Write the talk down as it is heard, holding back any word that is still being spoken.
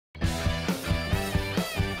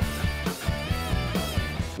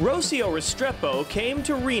Rocio Restrepo came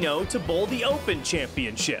to Reno to bowl the Open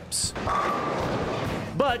Championships.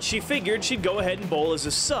 But she figured she'd go ahead and bowl as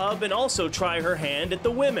a sub and also try her hand at the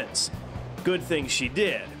women's. Good thing she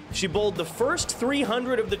did. She bowled the first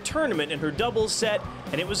 300 of the tournament in her doubles set,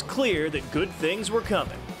 and it was clear that good things were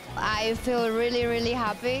coming. I feel really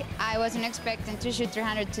happy. I wasn't expecting to shoot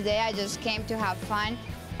 300 today. I just came to have fun.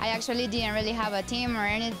 I actually didn't really have a team or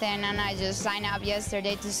anything, and I just signed up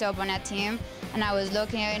yesterday to sub on a team, and I was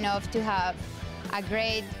lucky enough to have a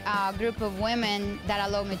great group of women that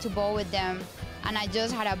allowed me to bowl with them, and I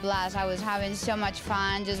just had a blast. I was having so much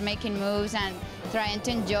fun, just making moves and trying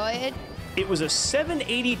to enjoy it. It was a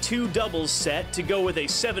 782 doubles set to go with a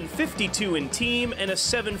 752 in team and a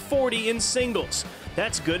 740 in singles.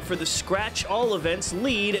 That's good for the Scratch All Events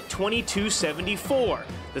lead at 2274,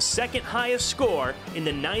 the second highest score in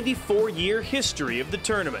the 94-year history of the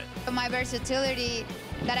tournament. My versatility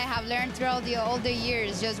that I have learned throughout the older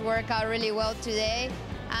years just worked out really well today.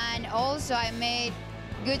 And also I made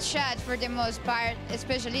good shots for the most part,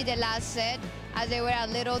 especially the last set, as they were a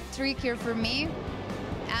little trickier for me.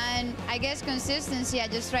 And I guess consistency, I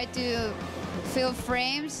just tried to fill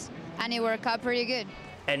frames, and it worked out pretty good.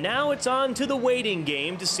 And now it's on to the waiting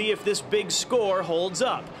game to see if this big score holds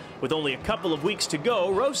up. With only a couple of weeks to go,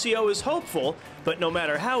 Rocio is hopeful, but no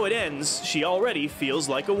matter how it ends, she already feels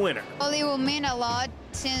like a winner. Well, it will mean a lot,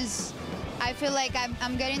 since I feel like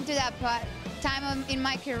I'm getting to that time in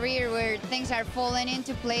my career where things are falling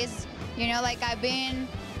into place. You know, like I've been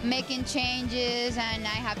making changes, and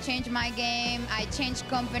I have changed my game. I changed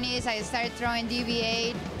companies. I started throwing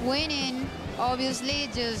DV8. Winning, obviously,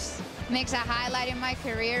 just makes a highlight in my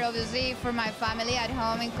career, obviously, for my family at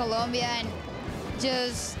home in Colombia, and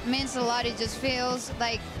just means a lot. It just feels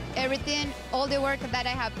like everything, all the work that I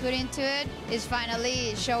have put into it is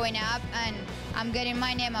finally showing up, and I'm getting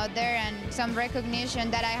my name out there and some recognition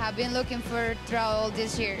that I have been looking for throughout all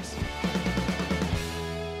these years.